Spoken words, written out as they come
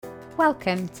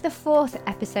Welcome to the fourth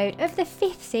episode of the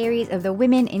fifth series of the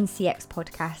Women in CX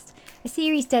podcast, a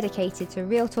series dedicated to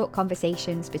real talk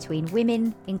conversations between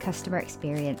women in customer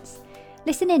experience.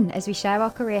 Listen in as we share our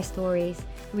career stories,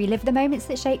 relive the moments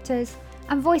that shaped us,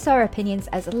 and voice our opinions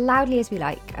as loudly as we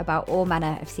like about all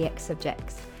manner of CX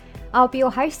subjects. I'll be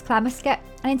your host, Claire Muscat,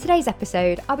 and in today's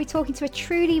episode, I'll be talking to a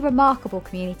truly remarkable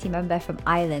community member from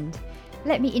Ireland.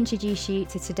 Let me introduce you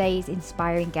to today's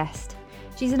inspiring guest.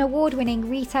 She's an award-winning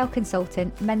retail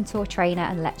consultant, mentor, trainer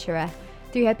and lecturer.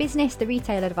 Through her business, The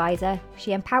Retail Advisor,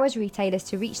 she empowers retailers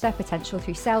to reach their potential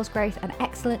through sales growth and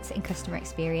excellence in customer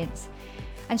experience.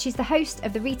 And she's the host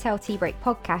of the Retail Tea Break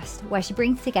podcast, where she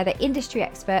brings together industry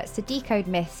experts to decode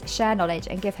myths, share knowledge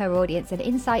and give her audience an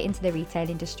insight into the retail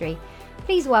industry.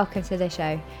 Please welcome to the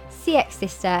show, CX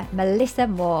sister Melissa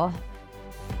Moore.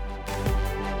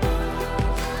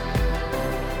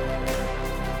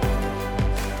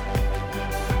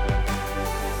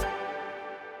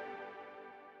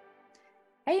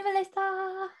 Hey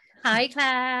Melissa! Hi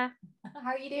Claire! How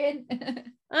are you doing?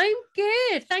 I'm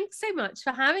good. Thanks so much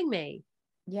for having me.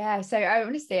 Yeah, so I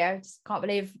just can't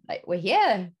believe we're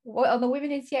here on the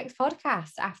Women in CX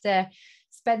podcast after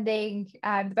spending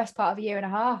the best part of a year and a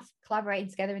half collaborating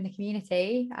together in the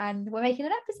community, and we're making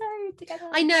an episode together.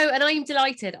 I know, and I'm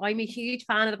delighted. I'm a huge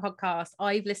fan of the podcast.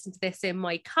 I've listened to this in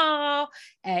my car,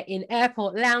 in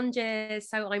airport lounges,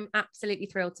 so I'm absolutely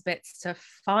thrilled to bits to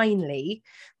finally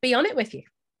be on it with you.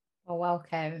 Well,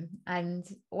 welcome, and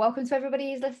welcome to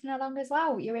everybody who's listening along as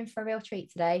well. You're in for a real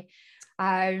treat today.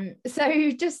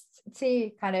 So just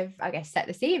to kind of, I guess, set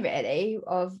the scene really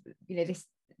of, this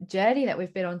journey that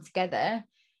we've been on together.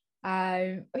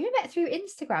 We met through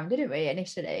Instagram, didn't we,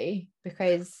 initially?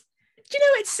 Because do you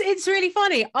know, it's really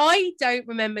funny. I don't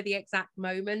remember the exact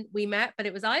moment we met, but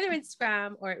it was either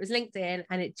Instagram or it was LinkedIn,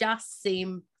 and it just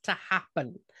seemed to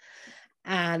happen.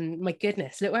 And my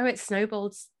goodness, look where it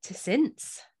snowballed to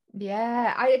since.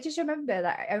 Yeah, I just remember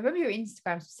that. I remember your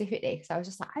Instagram specifically because I was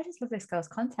just like, I just love this girl's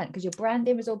content because your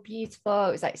branding was all beautiful.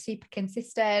 It was like super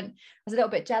consistent. I was a little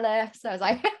bit jealous. So I was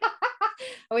like,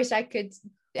 I wish I could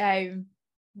I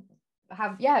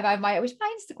wish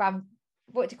my Instagram,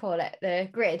 what do you call it? The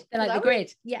grid. Like the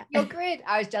grid. Yeah. Your grid.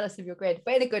 I was jealous of your grid,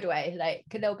 but in a good way, like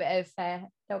a little bit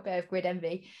of grid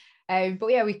envy. But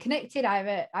yeah, we connected.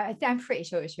 I'm pretty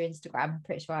sure it was your Instagram. I'm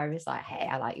pretty sure I was like, hey,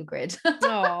 I like your grid.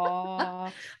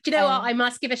 Aww. Do you know what? I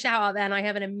must give a shout out then. I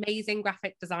have an amazing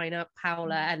graphic designer,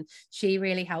 Paola, and she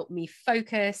really helped me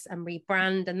focus and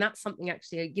rebrand. And that's something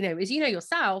actually, as you know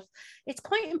yourself, it's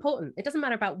quite important. It doesn't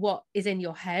matter about what is in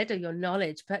your head or your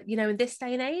knowledge, but in this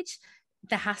day and age,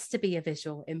 there has to be a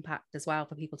visual impact as well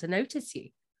for people to notice you.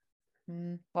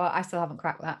 Well, I still haven't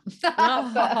cracked that.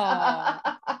 Oh.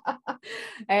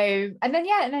 And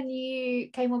then you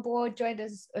came on board, joined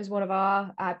us as one of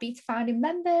our beta founding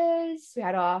members. We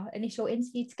had our initial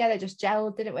interview together, just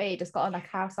gelled, didn't we? Just got on like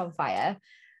house on fire.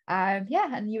 And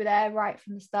you were there right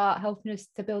from the start, helping us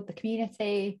to build the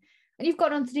community. And you've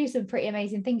gone on to do some pretty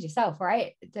amazing things yourself,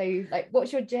 right? So,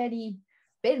 what's your journey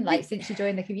been like since you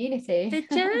joined the community? The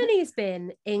journey's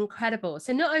been incredible.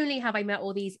 So not only have I met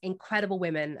all these incredible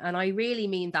women, and I really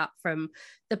mean that from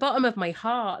the bottom of my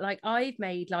heart, I've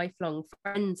made lifelong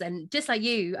friends, and just like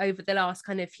you, over the last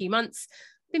kind of few months,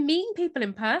 been meeting people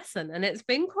in person, and it's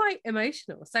been quite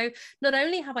emotional. So not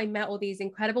only have I met all these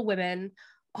incredible women,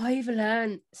 I've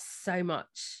learned so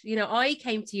much. I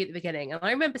came to you at the beginning, and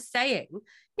I remember saying, oh,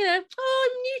 I'm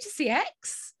new to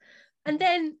CX. And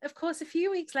then, of course, a few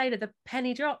weeks later, the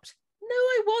penny dropped. No,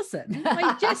 I wasn't.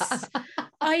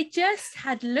 I just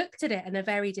had looked at it in a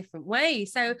very different way.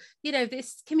 So,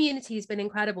 this community has been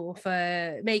incredible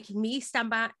for making me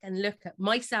stand back and look at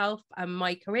myself and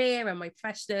my career and my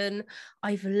profession.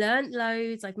 I've learned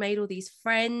loads. I've made all these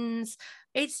friends.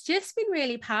 It's just been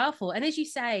really powerful. And as you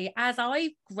say, as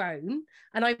I've grown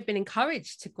and I've been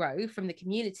encouraged to grow from the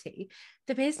community,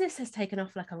 the business has taken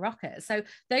off like a rocket. So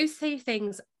those two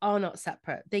things are not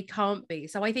separate. They can't be.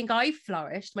 So I think I've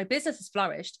flourished, my business has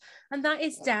flourished, and that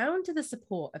is down to the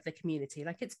support of the community.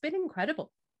 It's been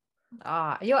incredible.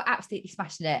 You're absolutely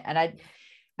smashing it. And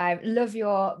I love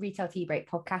your Retail Tea Break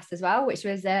podcast as well, which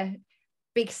was a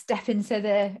big step into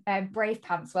the Brave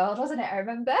Pants world, wasn't it? I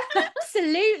remember.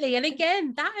 Absolutely. And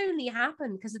again, that only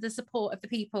happened because of the support of the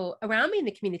people around me in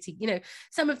the community.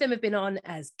 Some of them have been on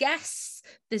as guests.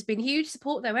 There's been huge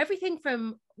support though. Everything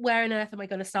from where on earth am I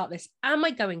going to start this? Am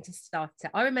I going to start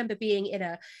it? I remember being in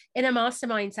a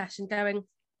mastermind session going,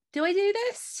 do I do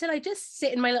this? Should I just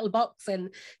sit in my little box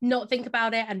and not think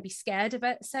about it and be scared of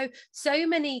it? So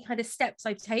many kind of steps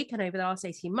I've taken over the last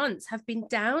 18 months have been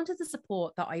down to the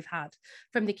support that I've had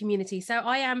from the community. So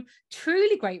I am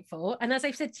truly grateful. And as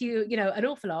I've said to you, an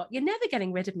awful lot, you're never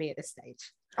getting rid of me at this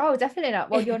stage. Oh, definitely not.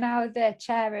 Well, you're now the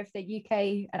chair of the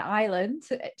UK and Ireland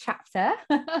chapter.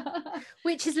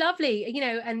 Which is lovely,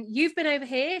 and you've been over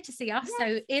here to see us. Yes.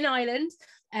 So in Ireland,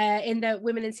 in the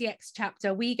Women in CX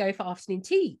chapter, we go for afternoon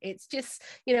tea. It's just,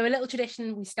 a little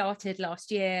tradition we started last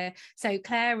year. So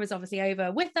Claire was obviously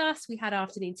over with us. We had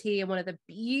afternoon tea in one of the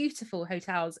beautiful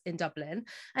hotels in Dublin.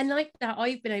 And like that,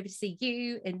 I've been over to see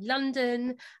you in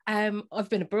London. I've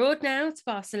been abroad now to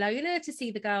Barcelona to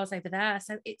see the girls over there.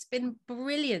 So it's been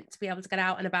brilliant to be able to get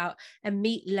out and about and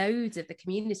meet loads of the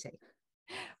community.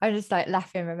 I'm just like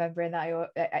laughing, remembering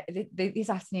that this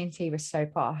afternoon tea was so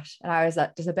posh, and I was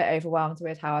like just a bit overwhelmed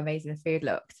with how amazing the food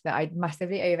looked that I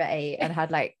massively overate and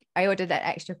had I ordered an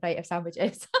extra plate of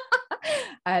sandwiches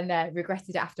and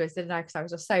regretted it afterwards, didn't I? Because I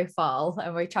was just so full,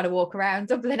 and we tried to walk around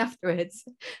Dublin afterwards.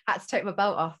 Had to take my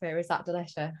belt off. It was that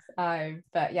delicious.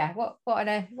 But yeah, what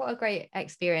a great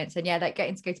experience, and yeah,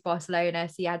 getting to go to Barcelona,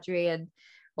 see Adri and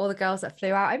all the girls that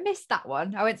flew out. I missed that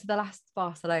one. I went to the last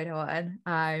Barcelona one,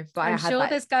 but I'm sure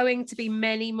there's going to be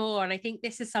many more, and I think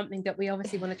this is something that we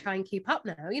obviously want to try and keep up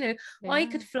now. I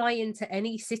could fly into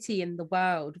any city in the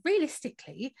world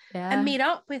realistically and meet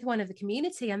up with one of the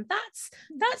community, and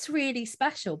that's really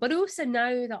special. But also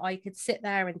know that I could sit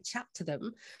there and chat to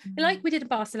them, like we did in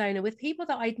Barcelona, with people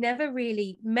that I'd never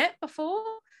really met before,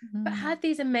 but had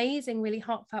these amazing, really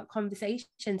heartfelt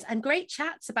conversations and great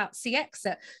chats about CX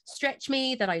that stretch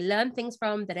me, that I learn things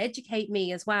from, that educate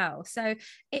me as well. So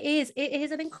it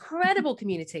is an incredible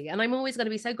community. And I'm always going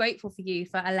to be so grateful for you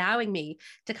for allowing me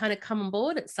to kind of come on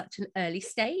board at such an early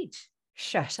stage.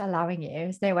 Shush, allowing you.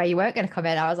 There's no way you weren't going to come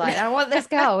in. I was like, I want this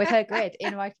girl with her grid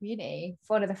in my community,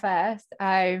 one of the first.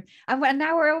 And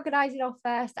now we're organising our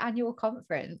first annual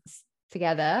conference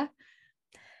together.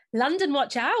 London,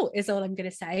 watch out is all I'm going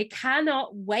to say.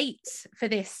 Cannot wait for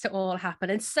this to all happen,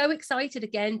 and so excited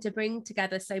again to bring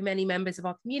together so many members of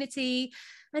our community,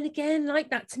 and again like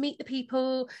that, to meet the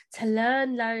people, to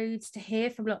learn loads, to hear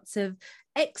from lots of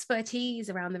expertise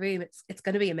around the room. It's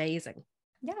going to be amazing.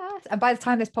 Yes, and by the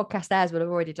time this podcast airs, we'll have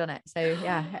already done it. So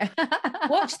yeah.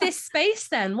 Watch this space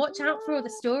then. Watch out for all the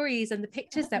stories and the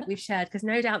pictures that we've shared, because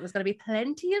no doubt there's going to be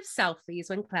plenty of selfies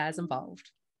when Claire's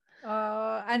involved.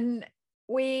 And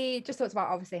we just talked about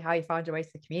obviously how you found your way to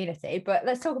the community, but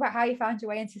let's talk about how you found your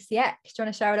way into CX. Do you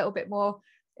want to share a little bit more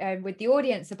with the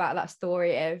audience about that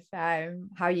story of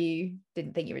how you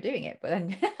didn't think you were doing it, but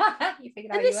then you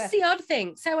figured out you were? This is the odd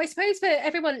thing. So I suppose for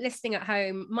everyone listening at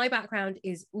home, my background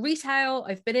is retail.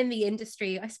 I've been in the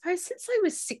industry, I suppose, since I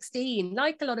was 16.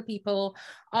 Like a lot of people,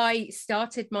 I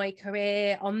started my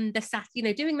career on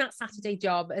the doing that Saturday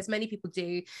job, as many people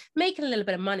do, making a little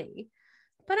bit of money.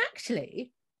 But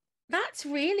actually, that's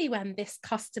really when this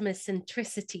customer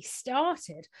centricity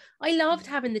started. I loved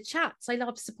having the chats. I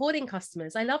loved supporting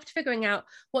customers. I loved figuring out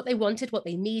what they wanted, what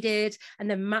they needed, and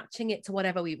then matching it to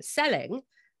whatever we were selling.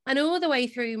 And all the way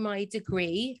through my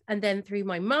degree and then through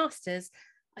my master's,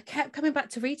 I kept coming back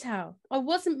to retail. I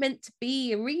wasn't meant to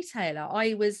be a retailer.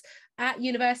 I was at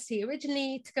university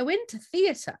originally to go into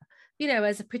theatre,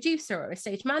 as a producer or a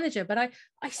stage manager, but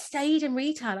I stayed in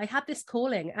retail. I had this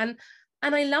calling and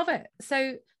I love it.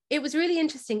 So it was really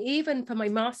interesting, even for my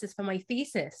master's, for my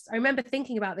thesis. I remember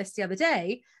thinking about this the other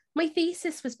day. My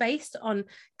thesis was based on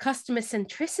customer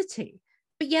centricity,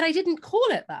 but yet I didn't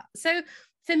call it that. So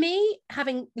for me,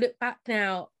 having looked back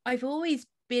now, I've always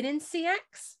been in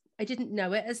CX. I didn't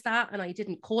know it as that, and I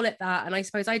didn't call it that. And I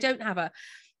suppose I don't have a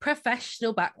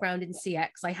professional background in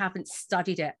CX. I haven't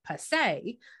studied it per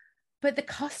se. But the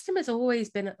customer's always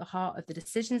been at the heart of the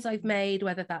decisions I've made,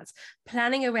 whether that's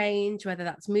planning a range, whether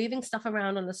that's moving stuff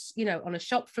around on a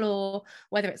shop floor,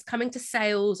 whether it's coming to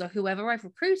sales or whoever I've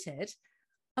recruited.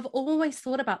 I've always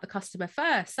thought about the customer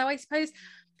first. So I suppose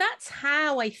that's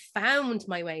how I found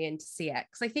my way into CX.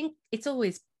 I think it's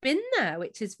always been there,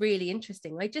 which is really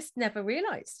interesting. I just never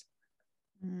realized.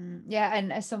 Yeah,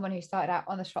 and as someone who started out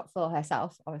on the shop floor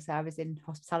herself, obviously I was in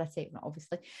hospitality, not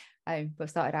obviously,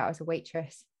 but started out as a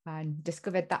waitress and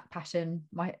discovered that passion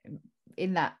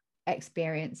in that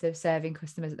experience of serving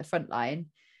customers at the front line.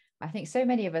 I think so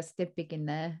many of us did begin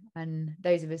there, and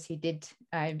those of us who did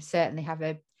certainly have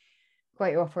a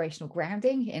greater operational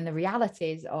grounding in the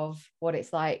realities of what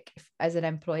it's like as an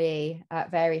employee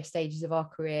at various stages of our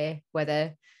career,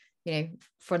 whether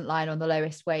frontline on the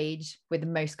lowest wage with the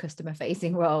most customer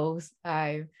facing roles,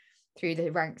 through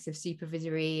the ranks of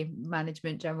supervisory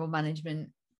management, general management,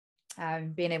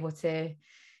 being able to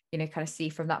kind of see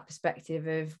from that perspective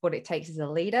of what it takes as a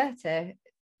leader to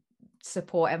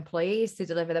support employees to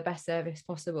deliver the best service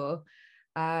possible.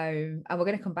 And we're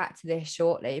going to come back to this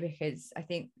shortly, because I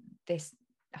think this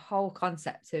whole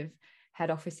concept of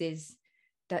head offices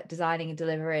designing and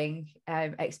delivering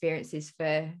experiences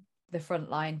for the front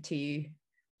line to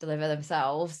deliver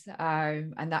themselves,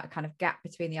 and that kind of gap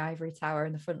between the ivory tower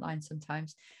and the front line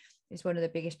sometimes is one of the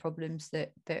biggest problems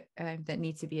that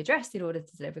need to be addressed in order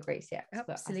to deliver great CX.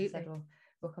 Absolutely. But as I said,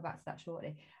 we'll come back to that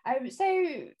shortly.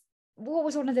 So what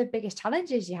was one of the biggest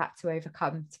challenges you had to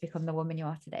overcome to become the woman you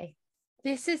are today?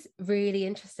 This is really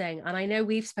interesting. And I know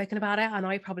we've spoken about it, and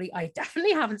I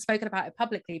definitely haven't spoken about it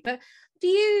publicly, but do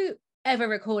you ever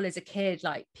recall as a kid,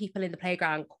 like people in the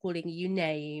playground calling you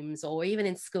names, or even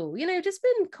in school, just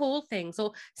been cool things,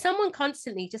 or someone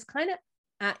constantly just kind of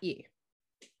at you?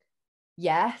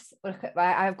 Yes.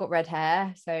 I've got red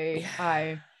hair. So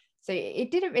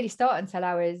it didn't really start until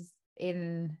I was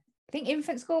in, I think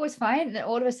infant school was fine. And then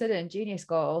all of a sudden junior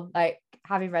school, like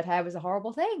having red hair was a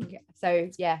horrible thing. So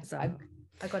yeah,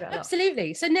 I got it a lot.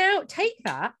 Absolutely. So now take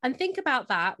that and think about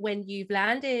that when you've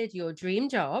landed your dream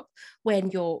job,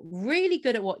 when you're really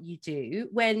good at what you do,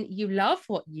 when you love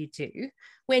what you do,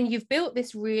 when you've built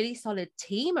this really solid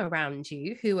team around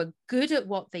you who are good at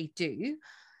what they do,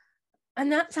 and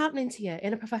that's happening to you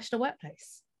in a professional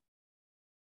workplace.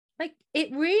 Like, it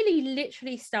really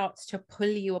literally starts to pull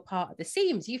you apart at the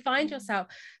seams. You find yourself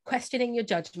questioning your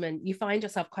judgment. You find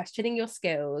yourself questioning your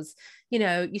skills.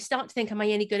 You start to think, am I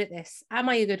any good at this? Am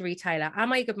I a good retailer?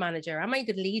 Am I a good manager? Am I a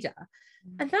good leader?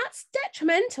 And that's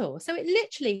detrimental. So it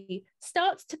literally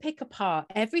starts to pick apart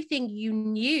everything you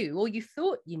knew or you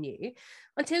thought you knew,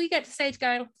 until you get to the stage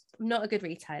going, I'm not a good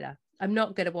retailer. I'm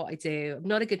not good at what I do. I'm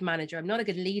not a good manager. I'm not a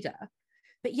good leader.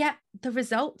 But yet the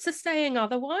results are saying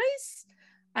otherwise.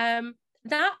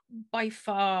 That by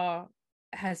far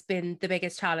has been the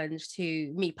biggest challenge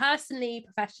to me personally,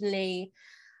 professionally.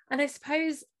 And I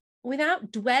suppose,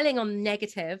 without dwelling on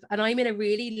negative, and I'm in a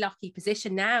really lucky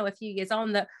position now, a few years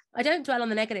on, that I don't dwell on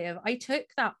the negative. I took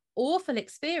that awful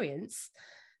experience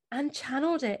and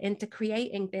channeled it into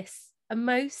creating this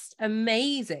most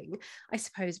amazing, I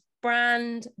suppose,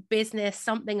 brand, business,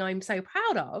 something I'm so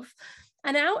proud of.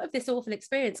 And out of this awful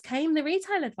experience came the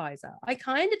Retail Advisor. I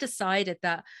kind of decided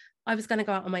that I was going to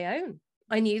go out on my own.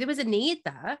 I knew there was a need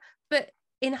there, but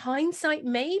in hindsight,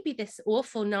 maybe this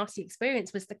awful, nasty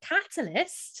experience was the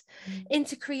catalyst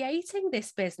into creating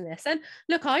this business. And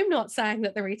look, I'm not saying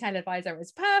that the Retail Advisor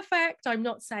is perfect. I'm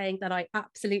not saying that I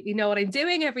absolutely know what I'm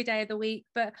doing every day of the week,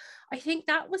 but I think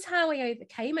that was how I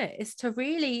overcame it, is to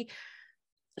really,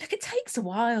 look, it takes a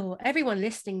while. Everyone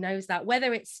listening knows that,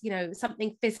 whether it's,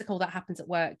 something physical that happens at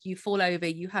work, you fall over,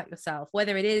 you hurt yourself,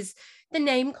 whether it is the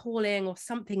name calling or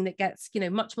something that gets,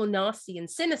 much more nasty and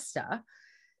sinister,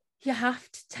 you have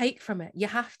to take from it. You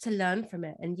have to learn from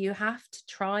it, and you have to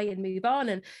try and move on.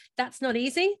 And that's not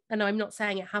easy. And I'm not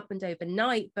saying it happened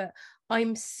overnight, but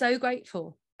I'm so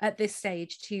grateful at this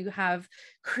stage to have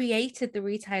created the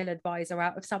Retail Advisor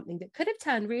out of something that could have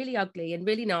turned really ugly and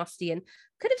really nasty, and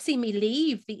could have seen me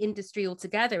leave the industry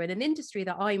altogether, in an industry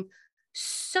that I'm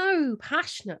so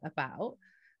passionate about.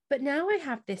 But now I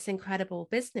have this incredible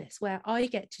business where I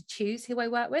get to choose who I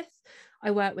work with. I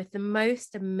work with the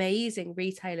most amazing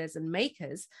retailers and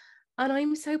makers, and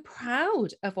I'm so proud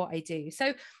of what I do.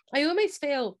 So I almost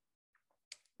feel,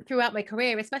 throughout my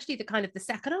career, especially the kind of the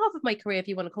second half of my career, if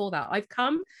you want to call that, I've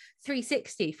come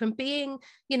 360 from being,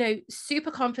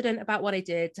 super confident about what I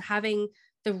did, to having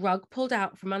the rug pulled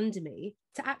out from under me,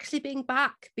 to actually being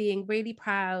back, being really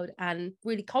proud and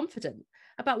really confident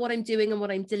about what I'm doing and what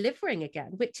I'm delivering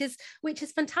again, which is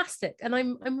fantastic. And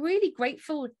I'm really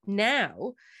grateful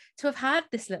now to have had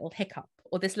this little hiccup,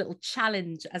 or this little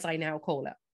challenge, as I now call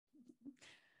it.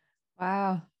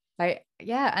 Wow. Like,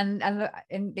 yeah, and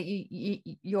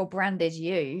your brand is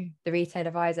you, the Retail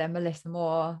Advisor, Melissa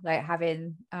Moore, like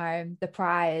having the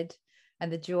pride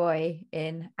and the joy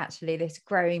in actually this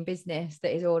growing business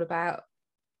that is all about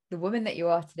the woman that you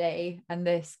are today, and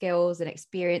the skills and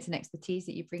experience and expertise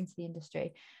that you bring to the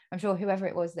industry. I'm sure whoever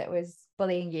it was that was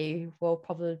bullying you will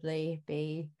probably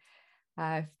be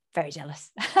very jealous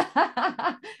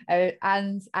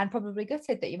and probably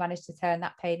gutted that you managed to turn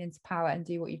that pain into power and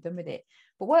do what you've done with it.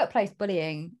 But workplace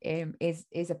bullying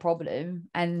is a problem,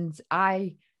 and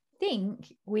I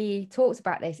think we talked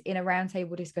about this in a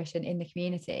roundtable discussion in the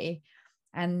community,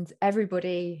 and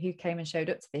everybody who came and showed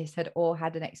up to this had all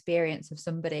had an experience of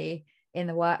somebody in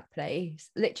the workplace,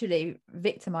 literally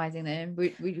victimizing them.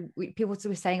 People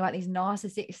were saying about these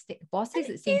narcissistic bosses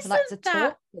that seem to like to talk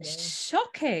to them.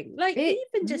 Shocking. Like,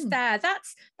 even just there,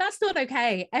 that's not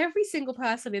okay. Every single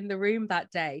person in the room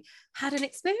that day had an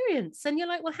experience, and you're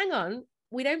like, well, hang on,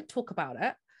 we don't talk about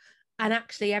it. And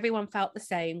actually everyone felt the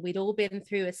same. We'd all been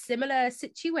through a similar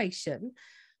situation.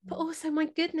 But also, my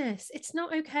goodness, it's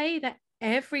not okay that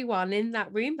everyone in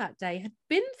that room that day had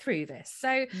been through this.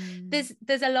 So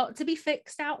there's a lot to be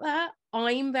fixed out there.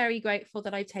 I'm very grateful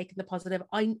that I've taken the positive.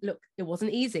 Look, it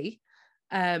wasn't easy.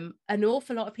 An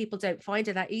awful lot of people don't find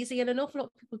it that easy, and an awful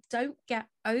lot of people don't get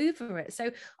over it.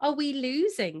 So are we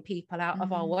losing people out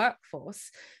of our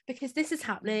workforce because this is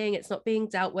happening? It's not being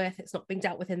dealt with. It's not being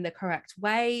dealt with in the correct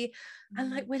way. And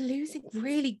like, we're losing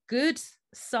really good,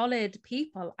 solid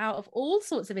people out of all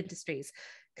sorts of industries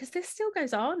because this still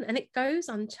goes on and it goes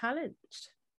unchallenged.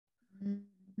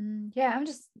 Yeah, I'm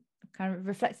just kind of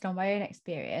reflecting on my own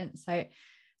experience. So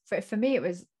for me, it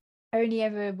was only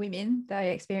ever women that I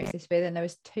experienced this with, and there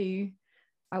was two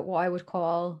what I would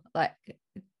call like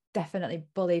definitely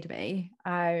bullied me,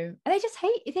 and they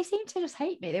seemed to just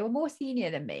hate me. They were more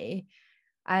senior than me,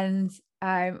 and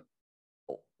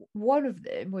one of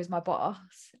them was my boss,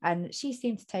 and she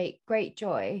seemed to take great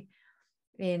joy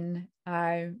in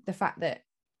the fact that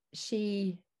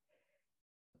she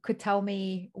could tell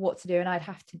me what to do and I'd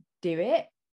have to do it,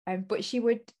 but she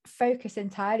would focus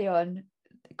entirely on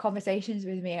conversations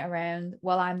with me around,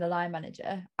 well, I'm the line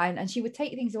manager, and she would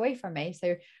take things away from me. So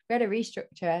we had a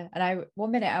restructure, and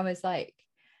one minute I was like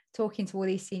talking to all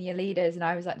these senior leaders and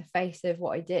I was like the face of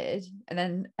what I did, and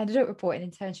then ended up reporting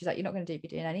in turn. She's like, you're not going to be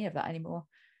doing any of that anymore.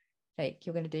 Like,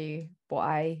 you're going to do what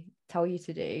I tell you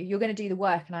to do. You're going to do the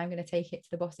work and I'm going to take it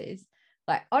to the bosses.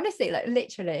 Like, honestly, like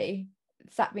literally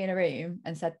sat me in a room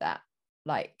and said that.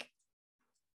 Like,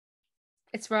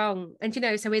 it's wrong. And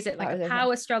so is it like a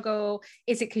power struggle?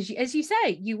 Is it because, as you say,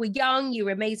 you were young, you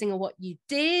were amazing at what you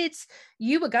did,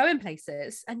 you were going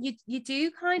places, and you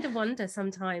do kind of wonder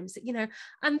sometimes,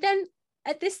 and then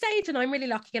at this stage, and I'm really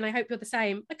lucky and I hope you're the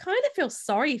same, I kind of feel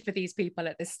sorry for these people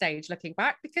at this stage looking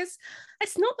back, because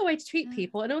it's not the way to treat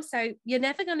people. And also, you're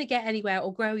never going to get anywhere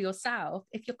or grow yourself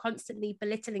if you're constantly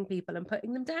belittling people and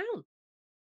putting them down.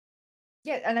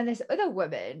 Yeah, and then this other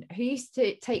woman who used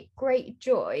to take great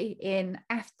joy in,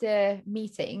 after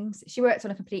meetings, she worked on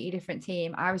a completely different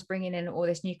team. I was bringing in all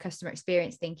this new customer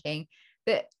experience thinking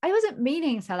that I wasn't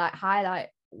meaning to like highlight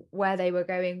where they were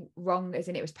going wrong, as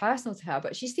in it was personal to her,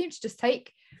 but she seemed to just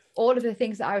take all of the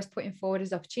things that I was putting forward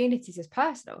as opportunities as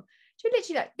personal. She would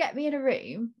literally like get me in a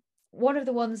room, one of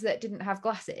the ones that didn't have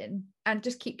glass in, and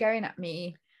just keep going at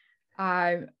me,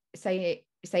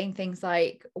 saying things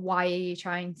like, why are you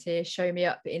trying to show me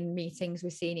up in meetings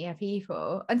with senior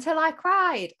people, until I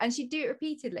cried. And she'd do it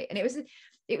repeatedly, and it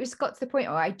was got to the point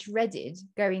where I dreaded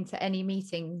going to any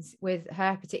meetings with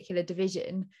her particular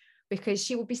division, because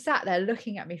she would be sat there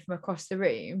looking at me from across the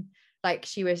room like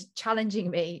she was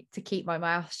challenging me to keep my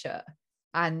mouth shut.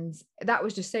 And that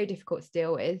was just so difficult to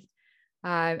deal with.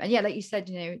 And yeah, like you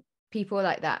said, people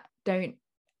like that don't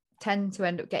tend to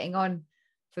end up getting on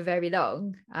for very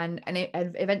long, and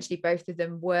eventually both of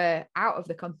them were out of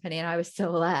the company and I was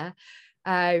still there.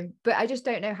 But I just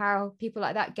don't know how people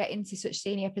like that get into such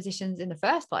senior positions in the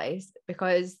first place,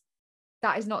 because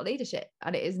that is not leadership,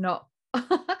 and it is not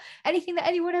anything that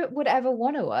anyone would ever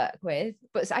want to work with.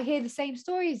 But I hear the same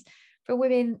stories from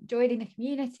women joining the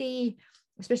community,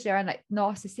 especially around like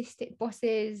narcissistic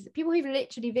bosses, people who've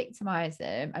literally victimized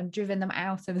them and driven them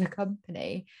out of the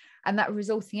company. And that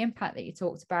resulting impact that you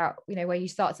talked about, where you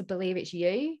start to believe it's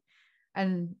you,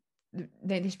 and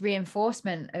this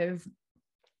reinforcement of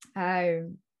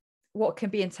what can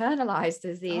be internalized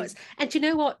as these. And do you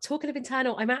know what? Talking of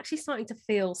internal, I'm actually starting to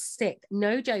feel sick.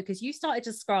 No joke, as you started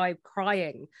to describe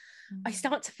crying, I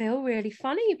start to feel really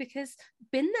funny, because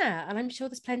I've been there, and I'm sure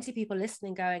there's plenty of people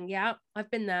listening going, yeah, I've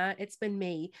been there. It's been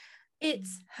me.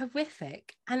 It's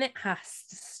horrific, and it has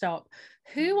to stop.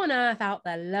 Who on earth out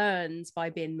there learns by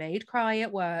being made cry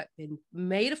at work, being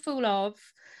made a fool of?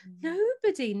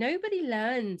 Nobody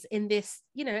learns in this,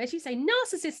 as you say,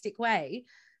 narcissistic way.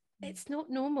 It's not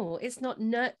normal, it's not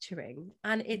nurturing,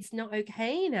 and it's not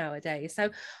okay nowadays. So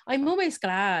I'm almost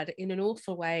glad, in an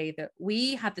awful way, that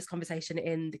we had this conversation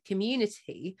in the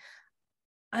community,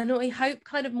 and I hope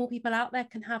kind of more people out there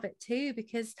can have it too,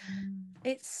 because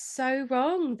it's so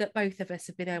wrong that both of us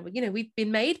have been able, we've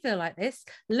been made feel like this.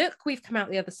 Look, we've come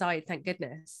out the other side, thank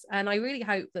goodness. And I really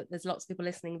hope that there's lots of people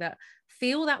listening that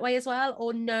feel that way as well,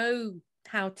 or know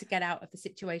how to get out of the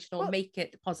situation or make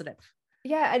it positive.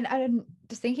 Yeah, and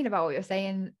just thinking about what you're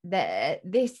saying there,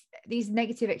 these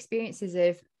negative experiences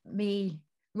of me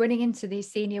running into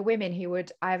these senior women who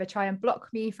would either try and block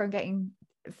me from getting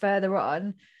further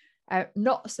on,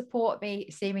 not support me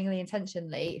seemingly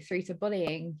intentionally, through to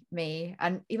bullying me.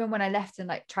 And even when I left and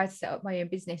like tried to set up my own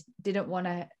business, didn't want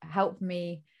to help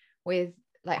me with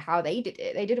like how they did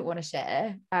it. They didn't want to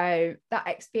share. That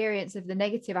experience of the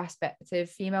negative aspect of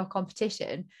female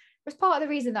competition was part of the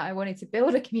reason that I wanted to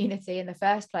build a community in the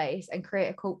first place and create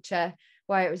a culture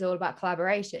where it was all about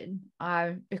collaboration,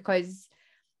 because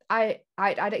I'd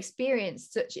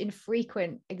experienced such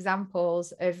infrequent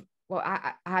examples of, well,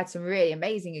 I had some really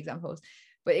amazing examples,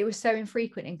 but it was so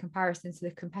infrequent in comparison to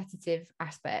the competitive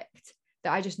aspect,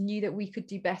 that I just knew that we could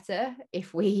do better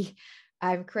if we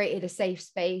created a safe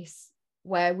space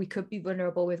where we could be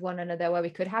vulnerable with one another, where we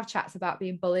could have chats about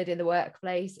being bullied in the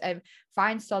workplace, and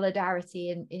find solidarity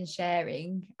in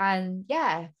sharing. And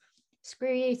yeah,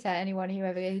 screw you to anyone who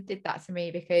ever did that to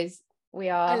me, because we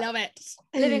are, I love it,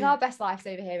 living our best lives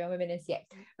over here in Women in CX.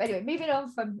 But anyway, moving on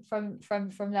from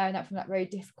there, and from that very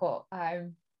difficult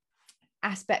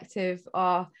aspect of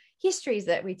our histories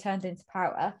that we turned into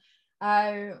power,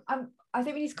 I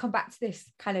think we need to come back to this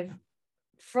kind of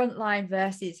frontline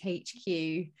versus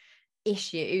HQ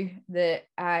issue that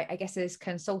I guess as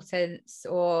consultants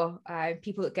or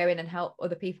people that go in and help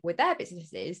other people with their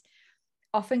businesses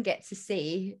often get to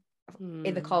see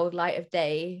in the cold light of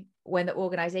day, when the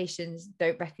organizations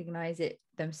don't recognize it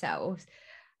themselves.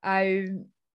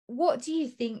 What do you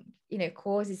think,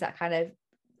 causes that kind of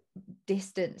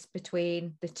distance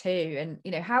between the two?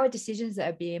 And, how are decisions that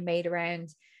are being made around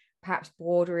perhaps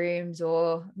boardrooms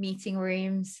or meeting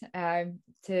rooms,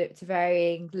 to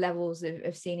varying levels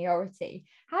of seniority,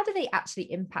 how do they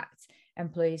actually impact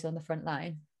employees on the front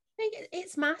line? I think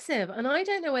it's massive. And I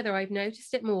don't know whether I've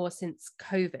noticed it more since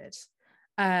COVID.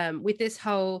 With this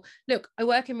whole, look, I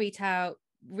work in retail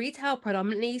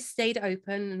predominantly stayed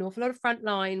open, an awful lot of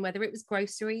frontline, whether it was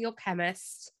grocery or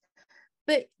chemist,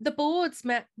 but the boards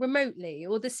met remotely,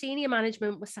 or the senior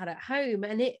management was sat at home.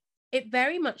 And it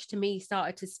very much to me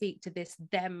started to speak to this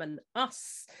them and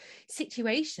us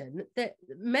situation that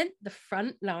meant the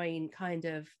frontline kind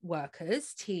of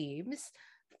workers, teams,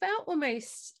 felt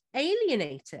almost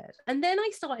alienated. And then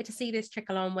I started to see this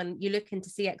trickle on when you look into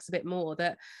CX a bit more,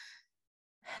 that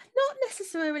not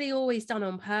necessarily always done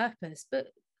on purpose, but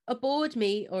a board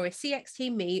meet or a CX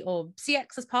team meet, or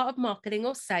CX as part of marketing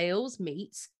or sales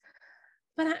meet,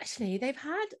 but actually they've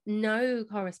had no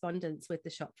correspondence with the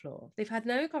shop floor. They've had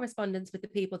no correspondence with the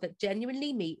people that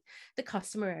genuinely meet the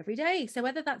customer every day. So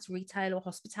whether that's retail or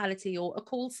hospitality or a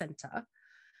call center,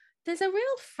 there's a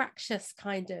real fractious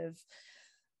kind of,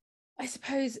 I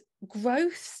suppose,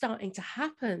 growth starting to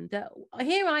happen, that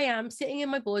here I am sitting in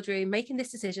my boardroom making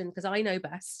this decision because I know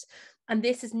best. And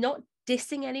this is not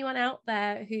dissing anyone out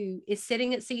there who is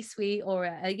sitting at C-suite or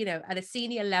at a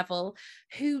senior level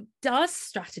who does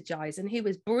strategize and who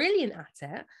is brilliant at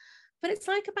it. But it's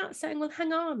like about saying, well,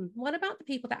 hang on, what about the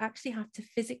people that actually have to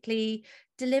physically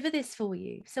deliver this for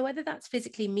you? So whether that's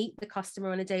physically meet the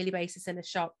customer on a daily basis in a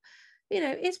shop,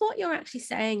 is what you're actually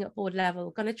saying at board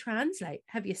level going to translate?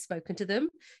 Have you spoken to them?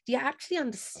 Do you actually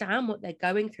understand what they're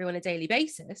going through on a daily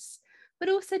basis? But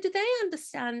also, do they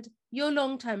understand your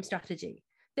long-term strategy?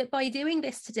 That by doing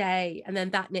this today and then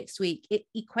that next week, it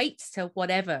equates to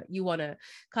whatever you want to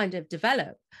kind of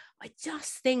develop. I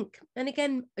just think, and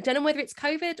again, I don't know whether it's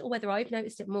COVID or whether I've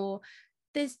noticed it more,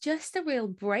 there's just a real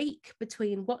break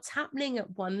between what's happening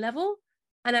at one level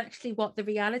and actually what the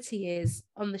reality is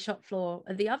on the shop floor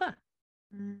at the other.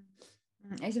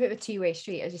 It's a bit of a two-way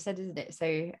street, as you said, isn't it?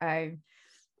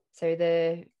 So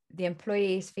the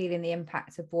employees feeling the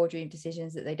impact of boardroom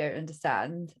decisions that they don't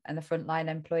understand, and the frontline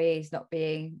employees not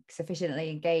being sufficiently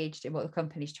engaged in what the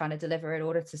company's trying to deliver in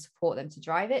order to support them to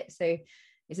drive it. So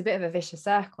it's a bit of a vicious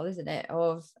circle, isn't it,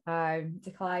 of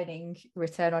declining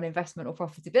return on investment or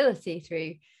profitability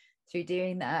through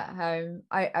doing that.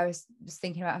 I was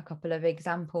thinking about a couple of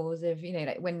examples of,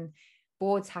 like when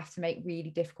boards have to make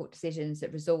really difficult decisions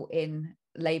that result in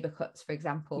labor cuts, for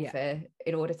example,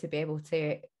 in order to be able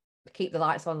to keep the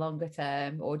lights on longer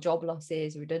term, or job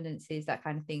losses, redundancies, that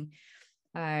kind of thing,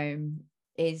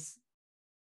 is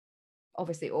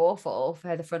obviously awful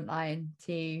for the front line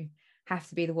to have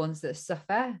to be the ones that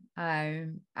suffer.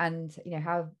 And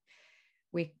how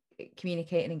we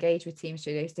communicate and engage with teams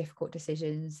through those difficult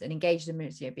decisions and engage them,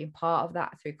 being part of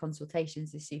that through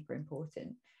consultations is super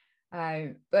important.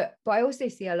 But I also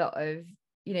see a lot of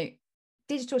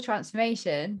digital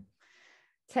transformation,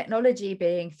 technology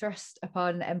being thrust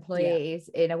upon employees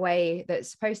in a way that's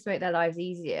supposed to make their lives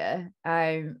easier,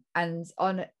 and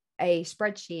on a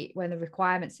spreadsheet, when the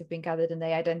requirements have been gathered and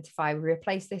they identify, we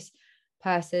replace this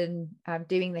person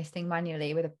doing this thing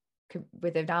manually with a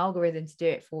with an algorithm to do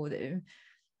it for them,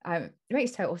 it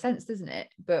makes total sense, doesn't it?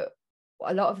 But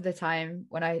a lot of the time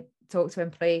when I talk to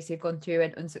employees who've gone through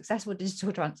an unsuccessful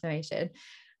digital transformation,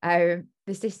 the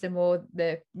system or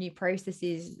the new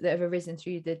processes that have arisen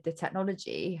through the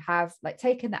technology have like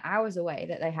taken the hours away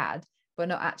that they had, but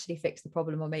not actually fixed the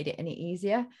problem or made it any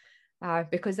easier,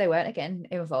 because they weren't again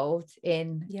involved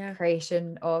in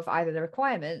creation of either the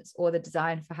requirements or the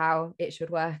design for how it should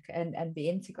work and be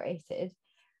integrated.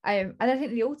 And I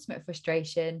think the ultimate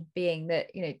frustration being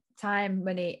that, you know, time,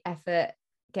 money, effort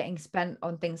getting spent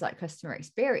on things like customer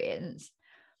experience,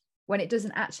 when it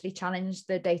doesn't actually challenge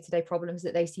the day-to-day problems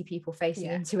that they see people facing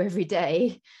into every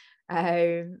day.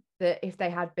 That if they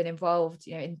had been involved,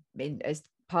 you know, in as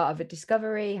part of a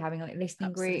discovery, having like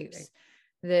listening groups,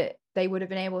 that they would have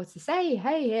been able to say,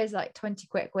 hey, here's like 20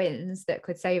 quick wins that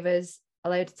could save us a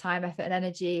load of time, effort, and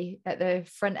energy at the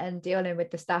front end dealing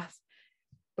with the staff.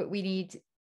 But we need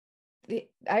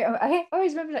I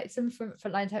always remember like some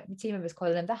frontline team members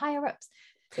calling them the higher ups,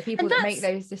 the people that make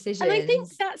those decisions. And I think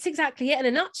that's exactly it in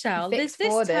a nutshell. There's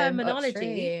this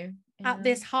terminology at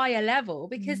this higher level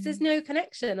because there's no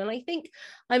connection. And I think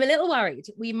I'm a little worried.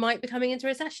 We might be coming into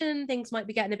recession. Things might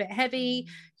be getting a bit heavy.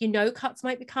 You know, cuts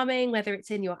might be coming, whether it's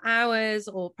in your hours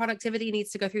or productivity needs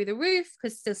to go through the roof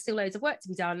because there's still loads of work to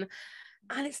be done.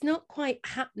 And it's not quite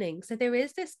happening. So there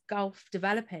is this gulf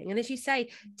developing. And as you say,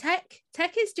 tech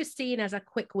is just seen as a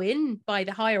quick win by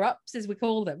the higher ups, as we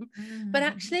call them. But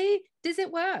actually, does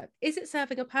it work? Is it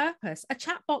serving a purpose? A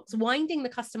chat box winding the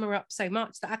customer up so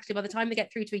much that actually by the time they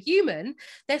get through to a human,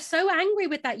 they're so angry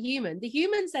with that human. The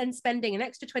human's then spending an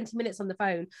extra 20 minutes on the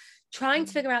phone trying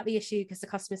to figure out the issue because the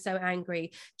customer's so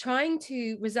angry, trying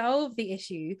to resolve the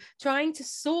issue, trying to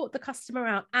sort the customer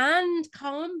out and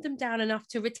calm them down enough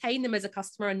to retain them as a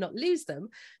customer and not lose them,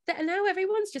 that now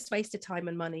everyone's just wasted time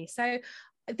and money. So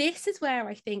this is where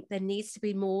I think there needs to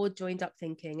be more joined up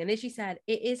thinking. And as you said,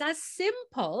 it is as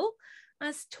simple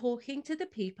as talking to the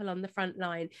people on the front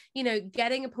line, you know,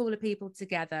 getting a pool of people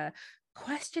together,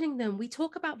 questioning them. We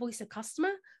talk about voice of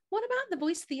customer. What about the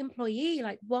voice of the employee?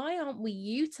 Like, why aren't we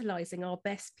utilizing our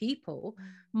best people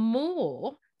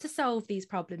more to solve these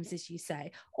problems, as you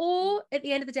say? Or at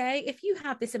the end of the day, if you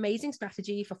have this amazing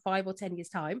strategy for 5 or 10 years'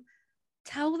 time,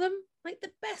 tell them. Like,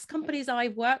 the best companies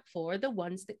I've worked for are the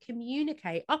ones that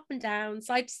communicate up and down,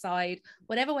 side to side,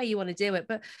 whatever way you want to do it.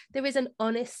 But there is an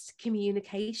honest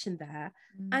communication there,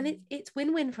 and it's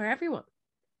win-win for everyone.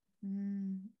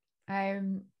 I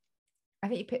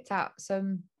think you picked out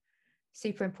some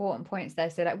super important points there.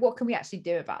 So like, what can we actually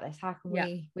do about this? How can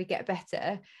we get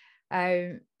better?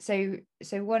 So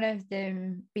one of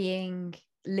them being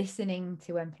listening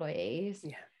to employees.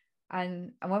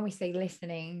 And when we say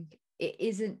listening, it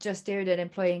isn't just doing an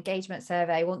employee engagement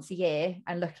survey once a year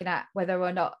and looking at whether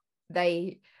or not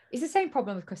it's the same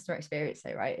problem with customer experience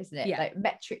though, right? Isn't it? Like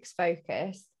metrics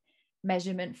focused,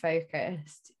 measurement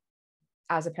focused,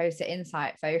 as opposed to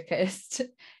insight focused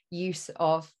use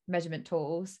of measurement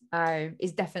tools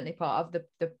is definitely part of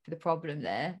the problem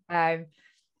there.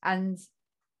 And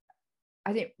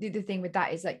I think the thing with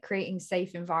that is like creating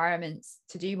safe environments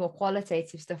to do more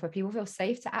qualitative stuff where people feel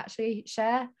safe to actually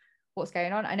share what's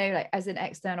going on. I know, like, as an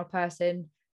external person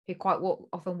who quite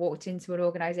often walked into an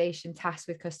organization tasked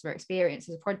with customer experience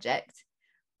as a project,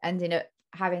 ending up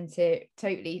having to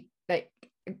totally like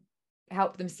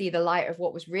help them see the light of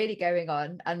what was really going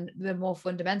on and the more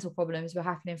fundamental problems were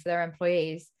happening for their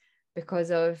employees because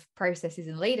of processes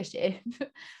and leadership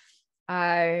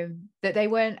that they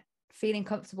weren't feeling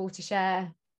comfortable to share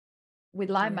with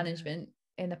line management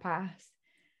in the past.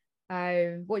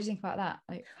 What do you think about that?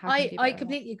 Like, I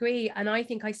completely agree, and I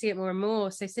think I see it more and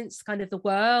more. So since kind of the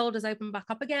world has opened back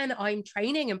up again, I'm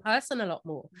training in person a lot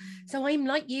more. So I'm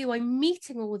like you, I'm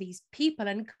meeting all these people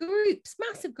and groups,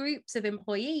 massive groups of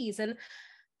employees, and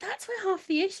that's where half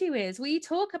the issue is. We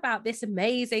talk about this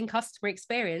amazing customer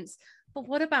experience, but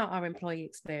what about our employee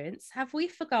experience? Have we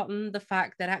forgotten the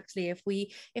fact that actually if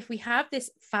we have this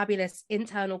fabulous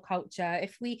internal culture,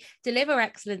 if we deliver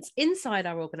excellence inside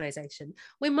our organization,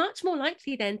 we're much more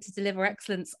likely then to deliver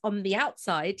excellence on the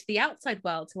outside, to the outside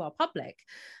world, to our public.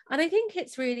 And I think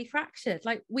it's really fractured.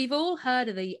 Like, we've all heard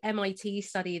of the MIT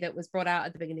study that was brought out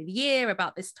at the beginning of the year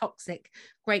about this toxic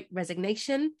Great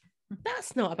Resignation.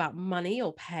 That's not about money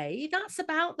or pay. That's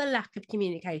about the lack of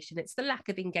communication. It's the lack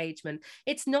of engagement.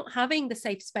 It's not having the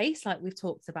safe space like we've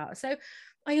talked about. So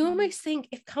I almost think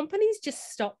if companies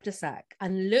just stopped a sec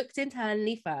and looked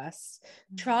internally first,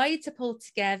 tried to pull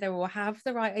together or have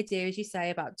the right idea, as you say,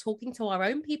 about talking to our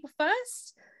own people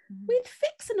first, we'd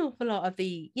fix an awful lot of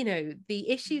the, you know, the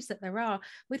issues that there are.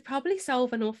 We'd probably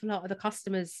solve an awful lot of the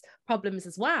customers' problems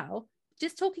as well,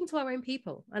 just talking to our own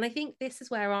people. And I think this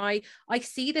is where I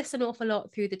see this an awful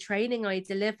lot through the training I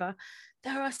deliver.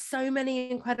 There are so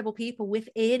many incredible people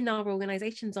within our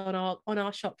organizations, on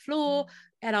our shop floor,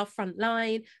 at our front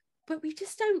line, but we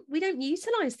don't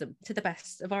utilize them to the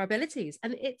best of our abilities,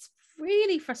 and it's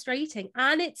really frustrating,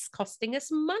 and it's costing us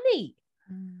money.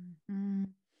 Mm-hmm.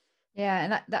 Yeah,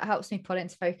 and that helps me pull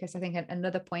into focus, I think,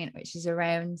 another point, which is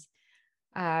around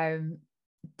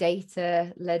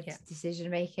data-led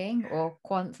decision making, or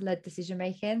quant-led decision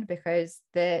making, because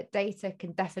the data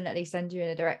can definitely send you in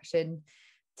a direction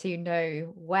to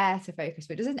know where to focus,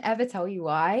 but it doesn't ever tell you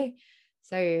why.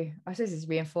 So I suppose it's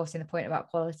reinforcing the point about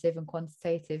qualitative and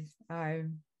quantitative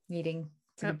needing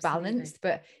to be balanced,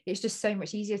 but it's just so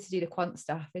much easier to do the quant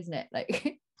stuff, isn't it?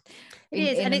 Like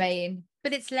in the main.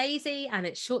 But it's lazy and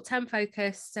it's short-term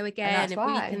focused. So again, if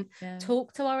we can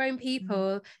talk to our own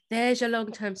people, there's your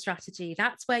long-term strategy.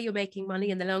 That's where you're making money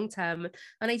in the long term.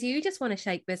 And I do just want to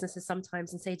shake businesses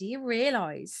sometimes and say, do you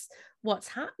realize what's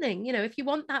happening? You know, if you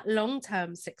want that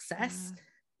long-term success,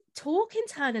 talk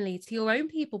internally to your own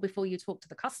people before you talk to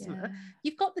the customer.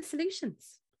 You've got the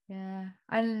solutions. Yeah.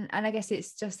 And I guess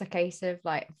it's just a case of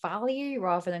like value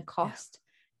rather than cost.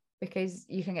 Because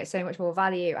you can get so much more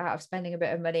value out of spending a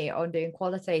bit of money on doing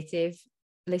qualitative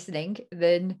listening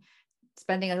than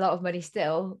spending a lot of money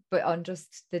still, but on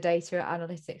just the data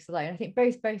analytics alone. I think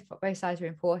both sides are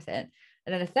important.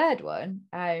 And then a third one,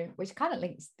 which kind of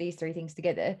links these three things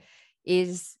together,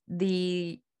 is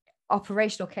the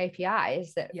operational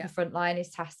KPIs that the front line is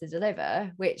tasked to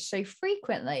deliver, which so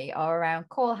frequently are around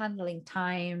call handling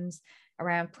times,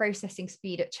 around processing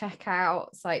speed at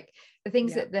checkouts, like the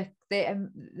things that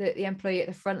the employee at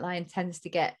the front line tends to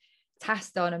get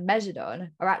tasked on and measured on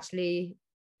are actually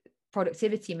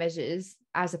productivity measures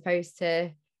as opposed to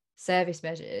service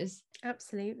measures.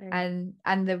 Absolutely. And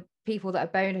the people that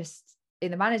are bonused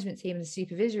in the management team and the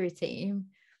supervisory team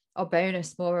are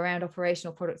bonused more around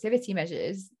operational productivity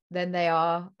measures than they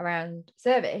are around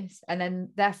service. And then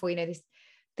therefore, you know, this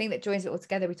thing that joins it all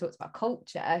together, we talked about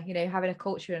culture, you know, having a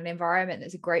culture and an environment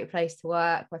that's a great place to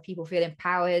work, where people feel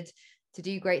empowered to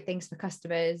do great things for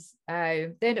customers.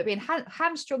 They end up being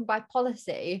hamstrung by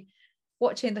policy,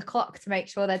 watching the clock to make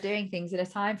sure they're doing things in a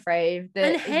time frame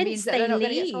that, and hence means that they they're not leave.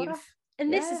 going to get told off.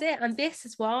 And this is it. And this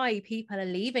is why people are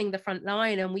leaving the front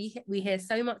line. And we hear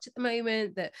so much at the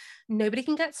moment that nobody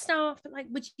can get staff. But like,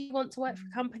 would you want to work for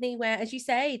a company where, as you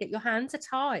say, that your hands are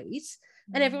tied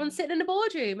and everyone's sitting in the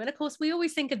boardroom? And of course, we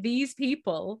always think of these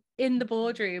people in the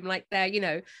boardroom like they're, you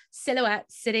know,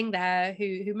 silhouettes sitting there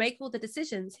who make all the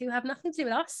decisions, who have nothing to do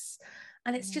with us.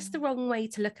 And it's just the wrong way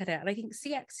to look at it. And I think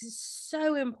CX is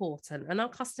so important, and our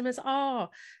customers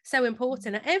are so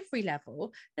important at every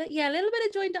level, that, a little bit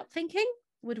of joined up thinking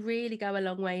would really go a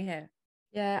long way here.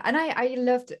 Yeah. And I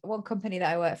loved one company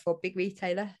that I worked for, big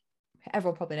retailer.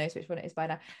 Everyone probably knows which one it is by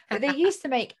now. But they used to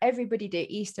make everybody do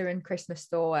Easter and Christmas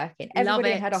store working.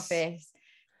 Everybody in head office.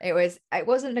 It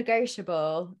wasn't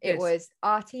negotiable. It was,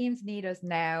 our teams need us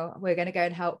now. We're going to go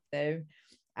and help them.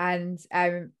 And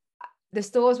the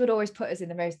stores would always put us in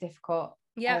the most difficult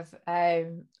of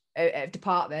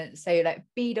departments. So like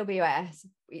BWS,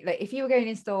 like if you were going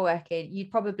in store working, you'd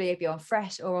probably be on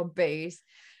fresh or on booze,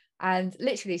 and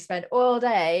literally spend all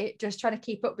day just trying to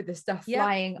keep up with the stuff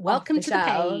flying welcome off the to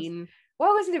shelves. the pain.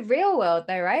 What was in the real world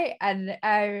though, right? And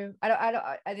I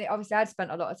obviously I'd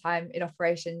spent a lot of time in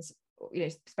operations, you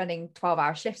know, spending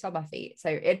 12-hour shifts on my feet, so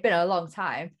it'd been a long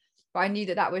time, but I knew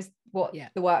that was what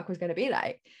the work was going to be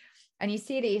like. And you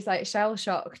see these like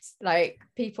shell-shocked like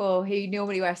people who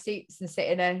normally wear suits and sit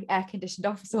in an air-conditioned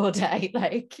office all day,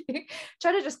 like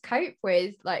trying to just cope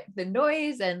with like the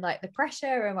noise and like the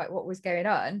pressure and like what was going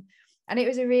on. And it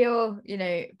was a real, you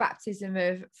know, baptism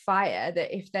of fire,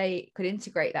 that if they could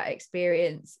integrate that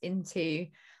experience into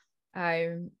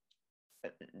some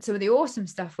of the awesome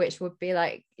stuff, which would be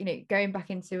like, you know, going back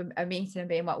into a meeting and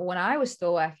being like, well, when I was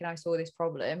store working, I saw this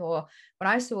problem, or when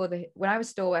I was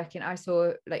store working, I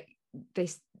saw like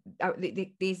this,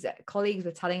 these colleagues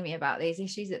were telling me about these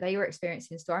issues that they were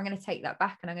experiencing in store. I'm going to take that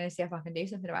back and I'm going to see if I can do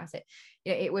something about it.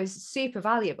 You know, it was super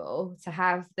valuable to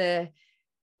have the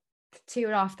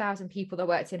 2,500 people that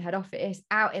worked in head office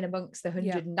out in amongst the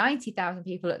 190,000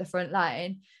 people at the front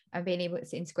line, and being able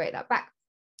to integrate that back.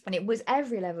 And it was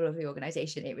every level of the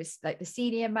organization. It was like the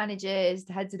senior managers,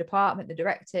 the heads of department, the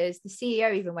directors, the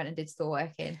CEO even went and did store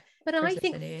working. But I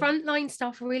think frontline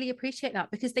staff really appreciate that,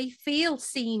 because they feel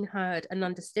seen, heard and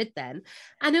understood then.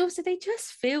 And also they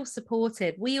just feel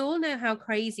supported. We all know how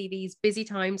crazy these busy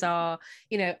times are,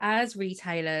 you know, as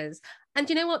retailers. And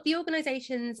you know what? The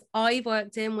organizations I've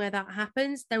worked in where that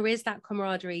happens, there is that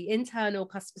camaraderie. Internal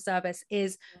customer service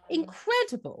is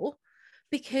incredible.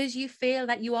 because you feel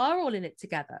that you are all in it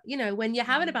together. You know, when you're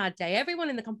having a bad day, everyone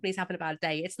in the company is having a bad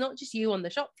day. It's not just you on the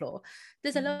shop floor.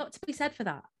 There's a lot to be said for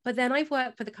that. But then I've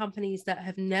worked for the companies that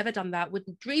have never done that,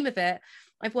 wouldn't dream of it.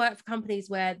 I've worked for companies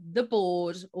where the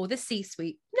board or the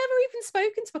C-suite never even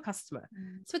spoken to a customer.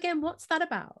 So again, what's that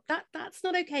about? That's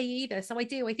not okay either. So I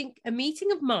think a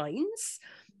meeting of minds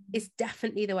is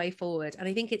definitely the way forward. And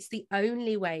I think it's the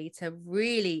only way to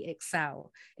really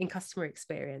excel in customer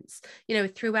experience, you know,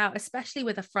 throughout, especially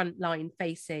with a frontline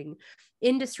facing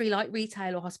industry like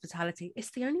retail or hospitality.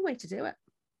 It's the only way to do it.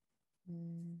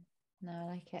 No, I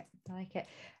like it. I like it.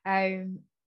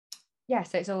 Yeah,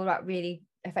 so it's all about really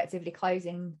effectively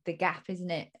closing the gap,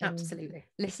 isn't it? And absolutely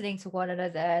listening to one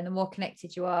another. And the more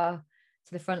connected you are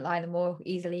to the front line, the more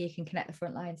easily you can connect the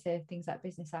front line to things like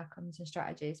business outcomes and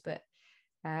strategies. But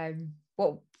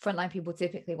what frontline people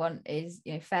typically want is,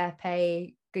 you know, fair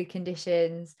pay, good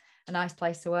conditions, a nice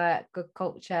place to work, good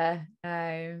culture,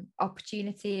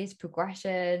 opportunities,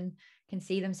 progression, can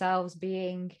see themselves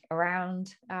being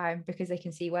around, because they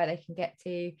can see where they can get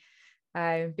to,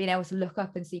 being able to look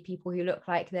up and see people who look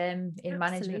like them in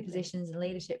management positions and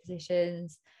leadership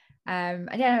positions. And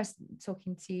yeah, I was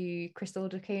talking to Crystal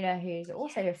Dacuna, who's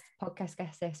also a podcast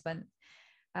guest this month,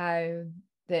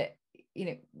 that, you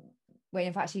know, well,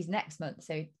 in fact, she's next month.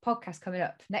 So podcast coming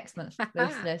up next month,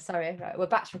 listeners. Sorry, we're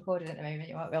batch recording at the moment.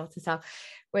 You won't be able to tell.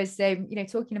 Was, you know,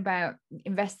 talking about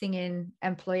investing in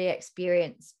employee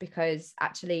experience, because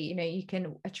actually, you know, you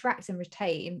can attract and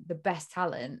retain the best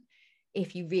talent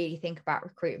if you really think about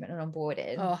recruitment and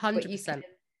onboarding. Oh, 100%. But you can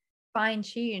fine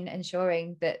tune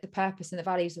ensuring that the purpose and the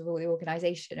values of all the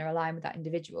organization are aligned with that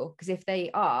individual. Because if they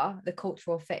are, the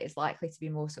cultural fit is likely to be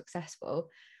more successful.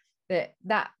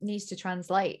 That needs to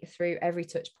translate through every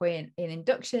touch point in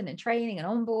induction and training and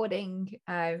onboarding,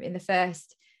 in the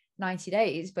first 90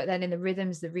 days, but then in the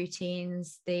rhythms, the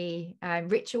routines, the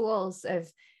rituals of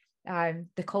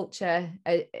the culture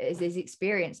is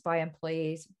experienced by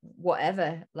employees,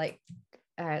 whatever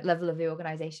level of the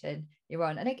organization you're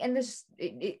on. And it's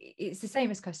the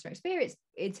same as customer experience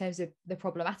in terms of the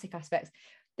problematic aspects.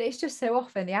 That it's just so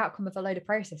often the outcome of a load of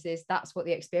processes, that's what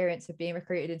the experience of being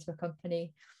recruited into a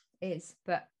company is.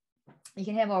 But you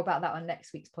can hear more about that on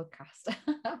next week's podcast.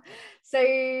 So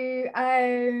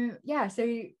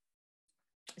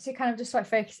kind of just start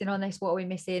focusing on this. What are we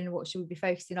missing? What should we be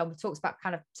focusing on? We talked about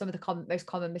kind of some of the most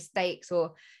common mistakes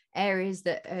or areas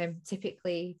that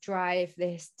typically drive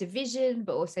this division,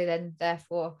 but also then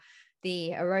therefore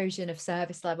the erosion of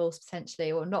service levels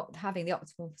potentially, or not having the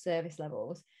optimal service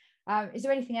levels. Is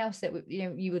there anything else that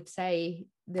you would say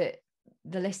that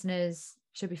the listeners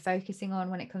should be focusing on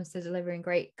when it comes to delivering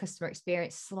great customer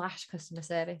experience / customer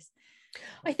service?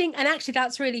 I think, and actually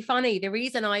that's really funny. The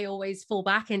reason I always fall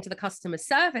back into the customer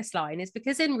service line is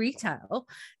because in retail,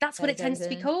 that's what it tends to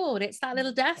be called. It's that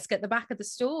little desk at the back of the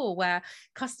store where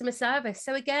customer service.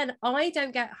 So again, I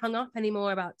don't get hung up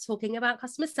anymore about talking about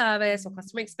customer service or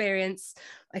customer experience.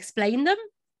 I explain them.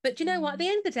 But you know what, at the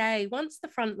end of the day, once the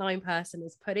frontline person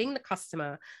is putting the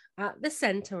customer at the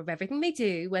center of everything they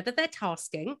do, whether they're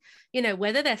tasking, you know,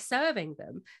 whether they're serving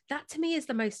them, that to me is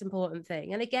the most important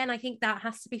thing. And again, I think that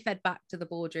has to be fed back to the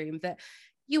boardroom, that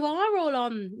you are all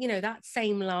on, you know, that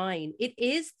same line. It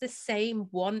is the same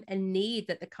want and need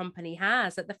that the company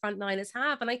has, that the frontliners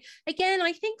have. And I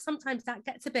think sometimes that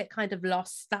gets a bit kind of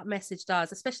lost, that message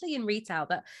does, especially in retail,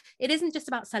 that it isn't just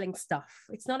about selling stuff.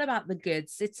 It's not about the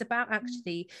goods. It's about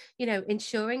actually, you know,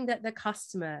 ensuring that the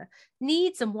customer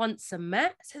needs and wants are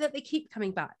met so that they keep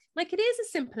coming back. Like, it is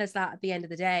as simple as that at the end of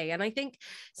the day. And I think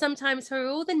sometimes for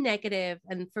all the negative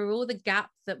and for all the gap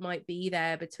that might be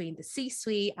there between the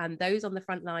C-suite and those on the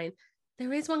front line,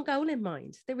 there is one goal in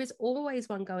mind. There is always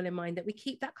one goal in mind, that we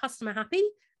keep that customer happy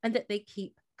and that they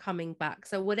keep coming back.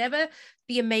 So whatever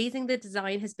the amazing the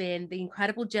design has been, the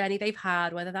incredible journey they've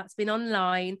had, whether that's been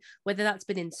online, whether that's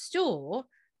been in store,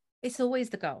 it's always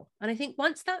the goal. And I think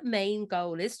once that main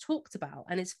goal is talked about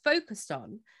and is focused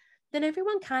on, then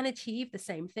everyone can achieve the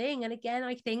same thing. And again,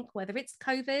 I think whether it's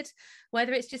COVID,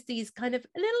 whether it's just these kind of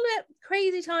a little bit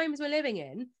crazy times we're living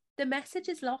in, the message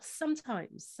is lost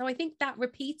sometimes. So I think that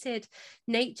repeated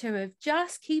nature of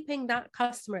just keeping that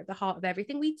customer at the heart of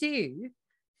everything we do,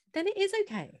 then it is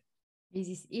okay.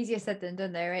 Easier said than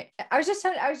done there, right? I was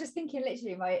just thinking,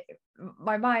 literally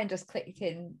my mind just clicked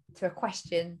in to a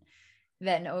question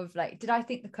then of like, did I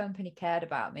think the company cared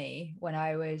about me when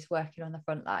I was working on the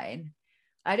front line?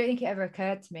 I don't think it ever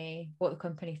occurred to me what the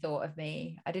company thought of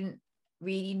me. I didn't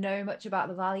really know much about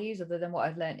the values other than what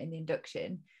I'd learned in the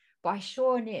induction, but I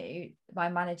sure knew my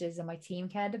managers and my team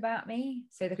cared about me.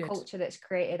 So the culture that's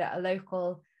created at a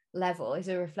local level is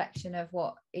a reflection of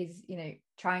what is, you know,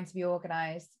 trying to be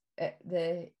organized at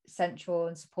the central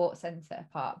and support center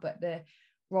part, but the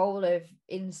role of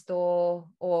in-store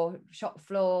or shop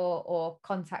floor or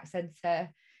contact center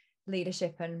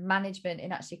leadership and management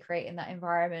in actually creating that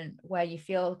environment where you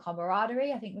feel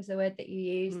camaraderie, I think was the word that you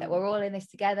used, that we're all in this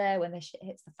together. When the shit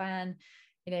hits the fan,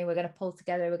 you know, we're going to pull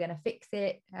together, we're going to fix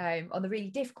it on the really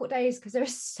difficult days, because there are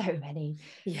so many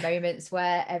moments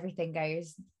where everything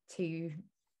goes to,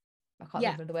 I can't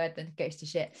remember the word, then goes to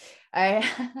shit and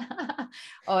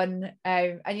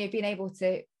you're being able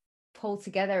to pull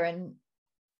together. And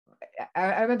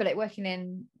I remember like working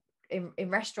in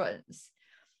restaurants,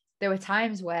 there were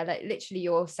times where like literally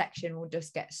your section will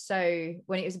just get so,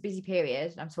 when it was a busy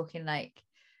period, I'm talking like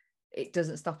it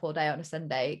doesn't stop all day on a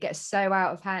Sunday, it gets so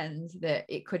out of hand that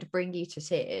it could bring you to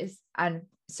tears. And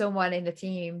someone in the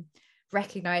team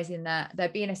recognizing that, there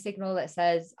being a signal that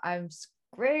says, I'm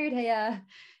screwed here,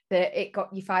 that it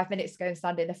got you 5 minutes to go and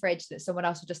stand in the fridge, that someone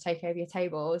else will just take over your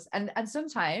tables. And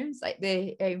sometimes like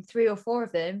the 3 or 4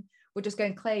 of them will just go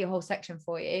and clear your whole section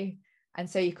for you. And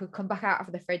so you could come back out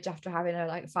of the fridge after having a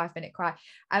like 5-minute cry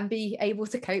and be able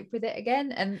to cope with it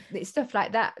again. And it's stuff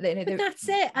like that. You know, that's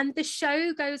it. And the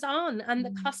show goes on, and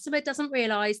the customer doesn't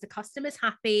realize the customer's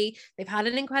happy. They've had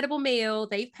an incredible meal.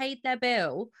 They've paid their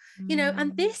bill, you know,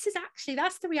 and this is actually,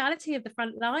 that's the reality of the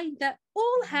front line, that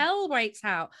all hell breaks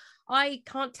out. I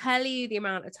can't tell you the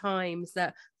amount of times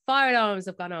that fire alarms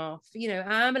have gone off, you know,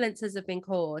 ambulances have been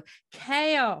called,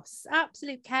 chaos,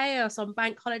 absolute chaos on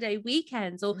bank holiday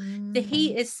weekends, or the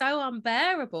heat is so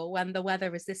unbearable when the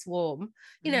weather is this warm,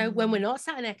 you know, when we're not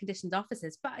sat in air-conditioned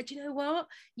offices. But do you know what?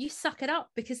 You suck it up,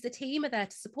 because the team are there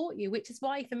to support you, which is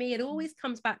why for me it always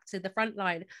comes back to the front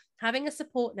line, having a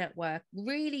support network,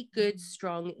 really good,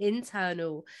 strong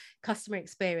internal customer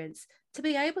experience, to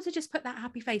be able to just put that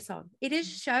happy face on. It is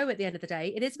a show at the end of the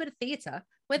day. It is a bit of theatre,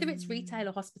 whether it's retail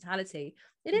or hospitality.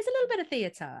 It is a little bit of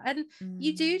theatre, and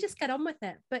you do just get on with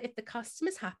it. But if the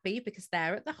customer's happy, because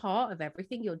they're at the heart of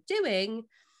everything you're doing,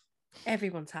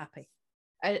 everyone's happy.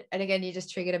 And again, you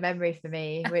just triggered a memory for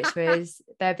me, which was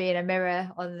there being a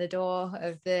mirror on the door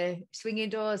of the swinging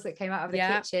doors that came out of the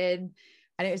kitchen.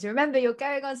 And it was, remember, you're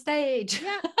going on stage.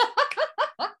 Yeah.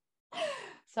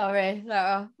 Sorry,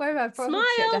 no,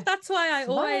 smile. That's why I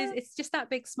always, it's just that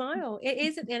big smile. It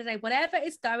is, at the end of the day, whatever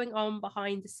is going on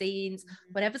behind the scenes,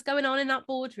 whatever's going on in that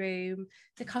boardroom,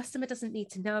 the customer doesn't need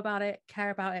to know about it,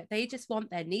 care about it. They just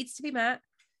want their needs to be met,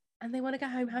 and they want to go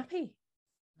home happy.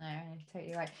 No,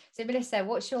 totally right. So Melissa,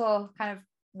 what's your kind of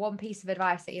one piece of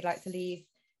advice that you'd like to leave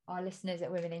our listeners at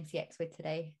Women in CX with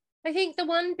today? I think the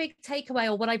one big takeaway,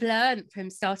 or what I've learned from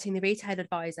starting the Retail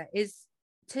Advisor, is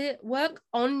to work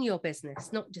on your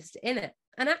business, not just in it.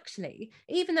 And actually,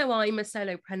 even though I'm a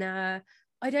solopreneur,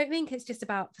 I don't think it's just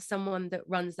about for someone that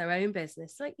runs their own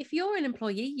business. Like if you're an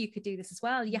employee, you could do this as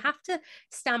well. You have to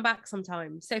stand back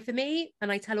sometimes. So for me, and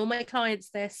I tell all my clients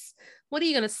this, what are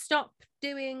you going to stop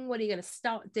doing? What are you going to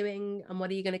start doing? And what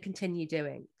are you going to continue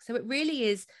doing? So it really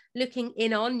is looking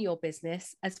in on your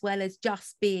business as well as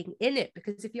just being in it.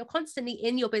 Because if you're constantly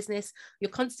in your business, you're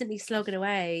constantly slogging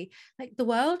away, like the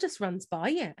world just runs by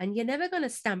you, and you're never going to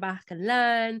stand back and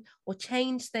learn or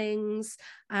change things.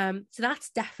 So that's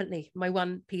definitely my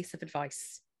one piece of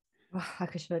advice. Oh, I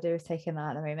could sure do with taking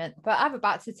that at the moment, but I'm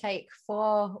about to take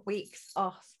 4 weeks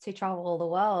off to travel the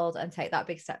world and take that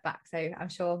big step back. So I'm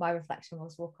sure my reflection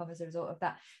will come as a result of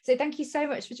that. So thank you so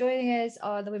much for joining us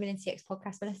on the Women in CX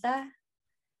podcast, Melissa.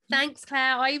 Thanks,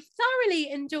 Claire. I've thoroughly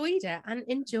enjoyed it, and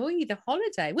enjoy the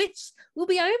holiday, which will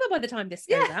be over by the time this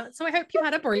goes out. So I hope you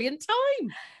had a brilliant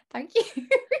time. Thank you.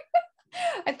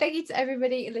 And thank you to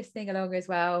everybody listening along as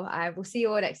well. We'll see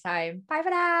you all next time. Bye for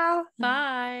now.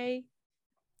 Bye.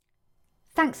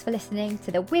 Thanks for listening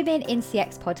to the Women in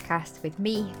CX podcast with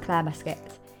me, Claire Muscat.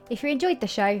 If you enjoyed the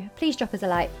show, please drop us a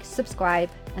like, subscribe,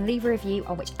 and leave a review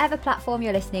on whichever platform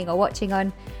you're listening or watching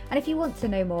on. And if you want to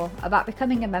know more about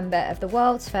becoming a member of the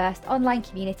world's first online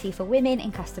community for women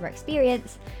in customer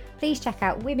experience, please check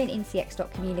out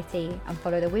womeninCX.community and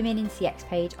follow the Women in CX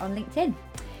page on LinkedIn.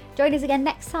 Join us again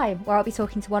next time, where I'll be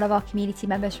talking to one of our community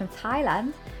members from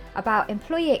Thailand about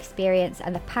employee experience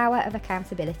and the power of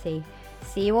accountability.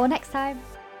 See you all next time.